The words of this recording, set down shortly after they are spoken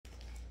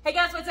Hey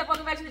guys, what's up?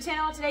 Welcome back to the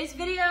channel. Today's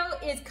video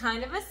is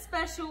kind of a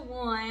special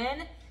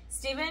one.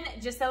 Steven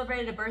just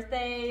celebrated a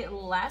birthday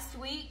last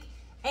week,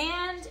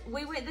 and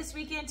we went this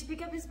weekend to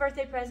pick up his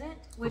birthday present.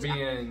 Which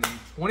being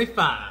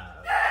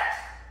 25.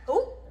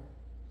 Oh,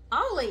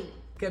 Ollie.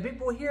 Got a big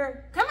boy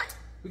here. Come on.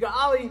 We got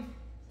Ollie.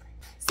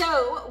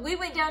 So we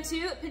went down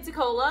to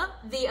Pensacola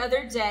the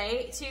other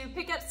day to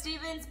pick up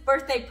Steven's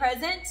birthday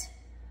present,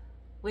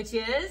 which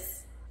is...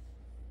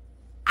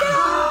 we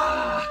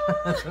got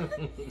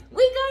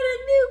a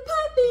new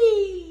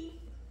puppy.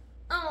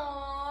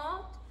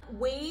 Aww.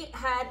 We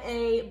had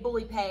a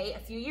bully pay a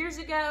few years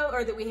ago,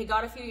 or that we had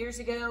got a few years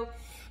ago,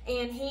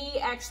 and he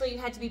actually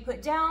had to be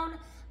put down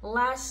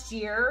last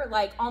year,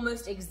 like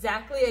almost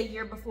exactly a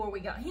year before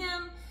we got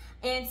him.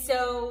 And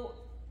so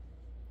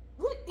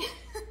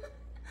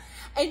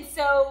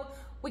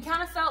we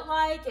kind of felt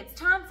like it's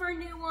time for a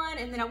new one,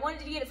 and then I wanted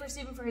to get it for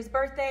Steven for his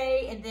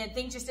birthday, and then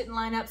things just didn't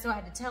line up, so I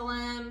had to tell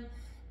him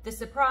the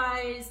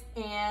surprise.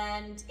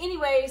 And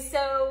anyway,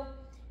 so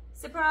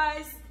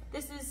surprise,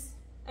 this is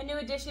a new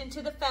addition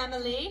to the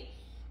family,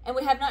 and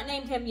we have not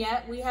named him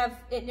yet. We have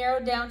it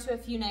narrowed down to a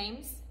few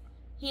names.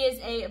 He is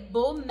a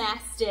bull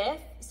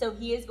mastiff, so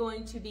he is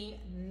going to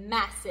be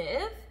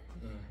massive.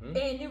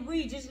 And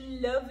we just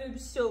love him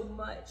so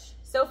much.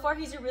 So far,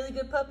 he's a really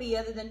good puppy,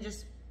 other than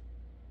just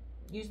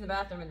using the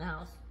bathroom in the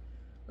house.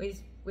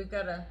 We've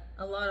got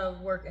a lot of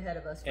work ahead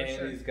of us, for sure.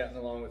 And he's gotten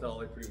along with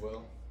Ollie pretty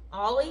well.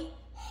 Ollie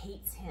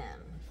hates him.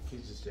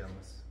 He's just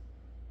jealous.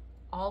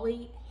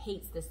 Ollie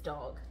hates this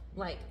dog.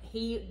 Like,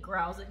 he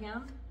growls at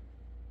him.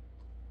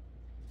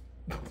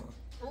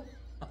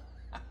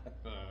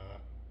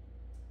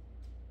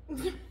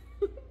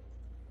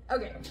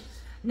 Okay.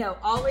 No,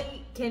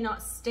 Ollie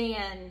cannot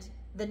stand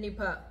the new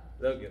pup.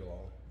 They'll get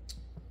along.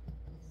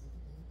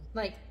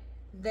 Like,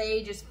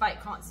 they just fight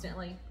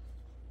constantly.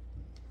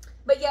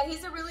 But yeah,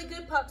 he's a really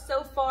good pup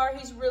so far.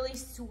 He's really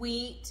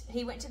sweet.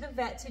 He went to the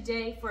vet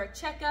today for a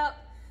checkup.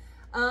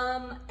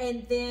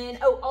 And then,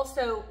 oh,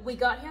 also, we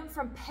got him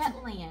from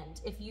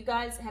Petland. If you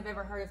guys have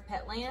ever heard of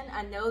Petland,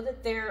 I know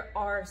that there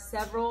are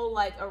several,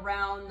 like,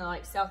 around the,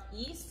 like,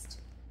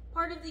 southeast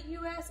part of the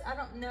U.S. I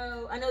don't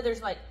know. I know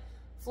there's, like,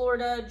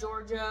 Florida,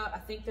 Georgia. I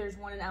think there's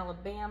one in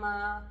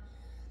Alabama.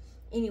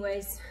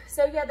 Anyways,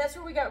 so yeah, that's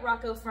where we got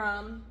Rocco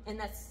from, and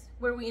that's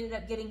where we ended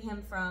up getting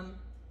him from.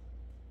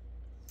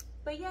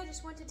 But yeah, I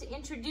just wanted to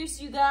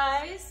introduce you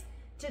guys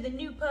to the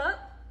new pup.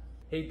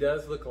 He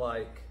does look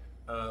like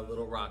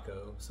little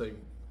Rocco, so he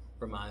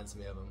reminds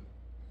me of him.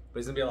 But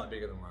he's gonna be a lot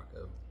bigger than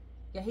Rocco.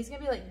 Yeah, he's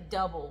gonna be like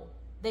double.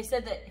 They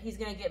said that he's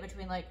gonna get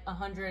between like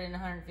 100 and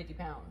 150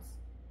 pounds.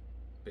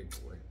 Big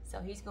boy. So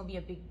he's gonna be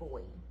a big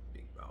boy.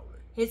 Big boy.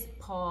 His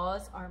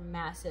paws are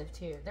massive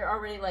too. They're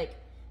already like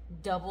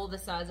double the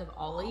size of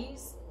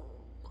Ollie's.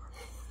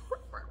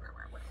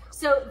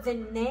 So the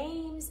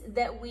names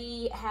that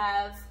we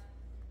have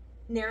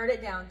narrowed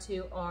it down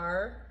to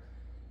are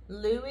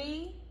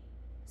Louie,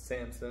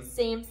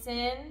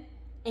 Samson,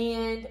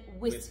 and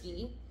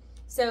Whiskey.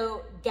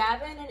 So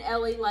Gavin and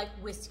Ellie like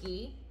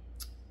Whiskey.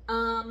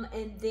 And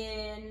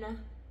then,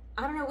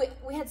 I don't know,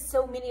 we had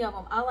so many of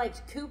them. I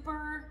liked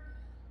Cooper.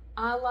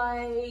 I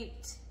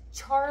liked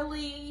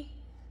Charlie.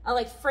 I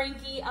liked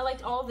Frankie. I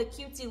liked all the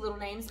cutesy little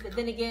names. But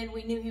then again,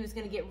 we knew he was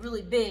going to get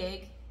really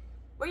big.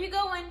 Where you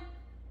going?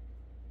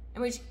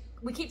 And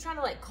we keep trying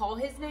to like call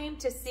his name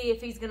to see if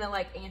he's gonna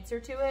like answer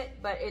to it,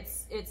 but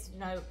it's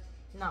no,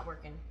 not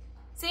working.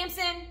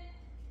 Samson,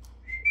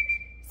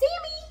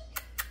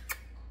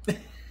 Sammy.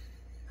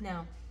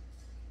 No.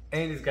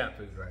 And he's got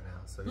food right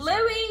now. So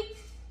Louie.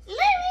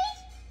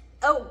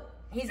 Oh,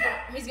 he's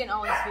getting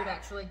all his food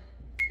actually.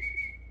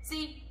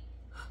 See,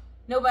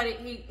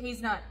 nobody.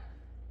 He's not.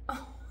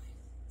 Oh,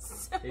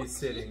 so he's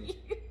sitting.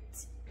 Cute.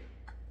 It's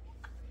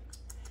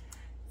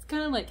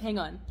kind of like, hang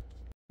on.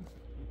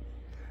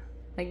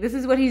 Like, this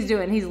is what he's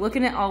doing. He's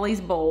looking at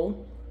Ollie's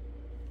bowl.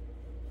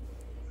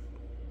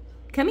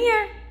 Come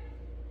here.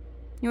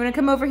 You want to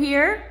come over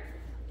here?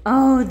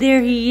 Oh,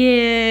 there he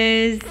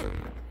is.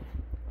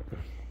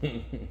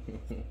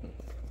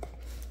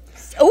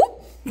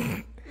 Oh! What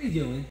are you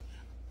doing?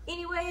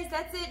 Anyways,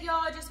 that's it,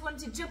 y'all. I just wanted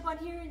to jump on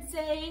here and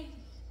say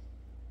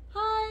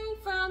hi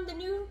from the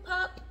new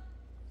pup.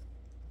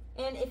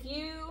 And if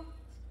you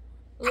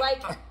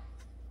like...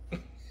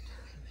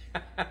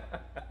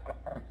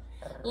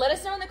 Let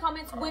us know in the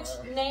comments which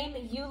name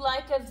you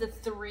like of the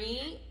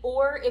three,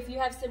 or if you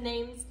have some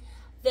names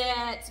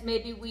that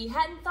maybe we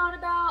hadn't thought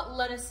about,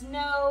 let us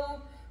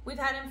know. We've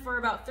had him for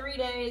about 3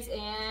 days,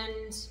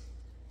 and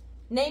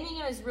naming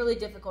him is really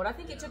difficult. I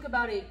think it took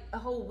about a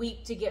whole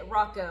week to get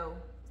Rocco,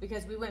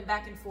 because we went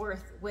back and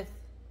forth with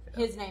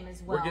his name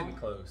as well. We're getting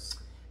close.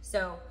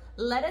 So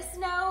let us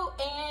know,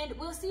 and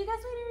we'll see you guys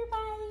later.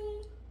 Bye.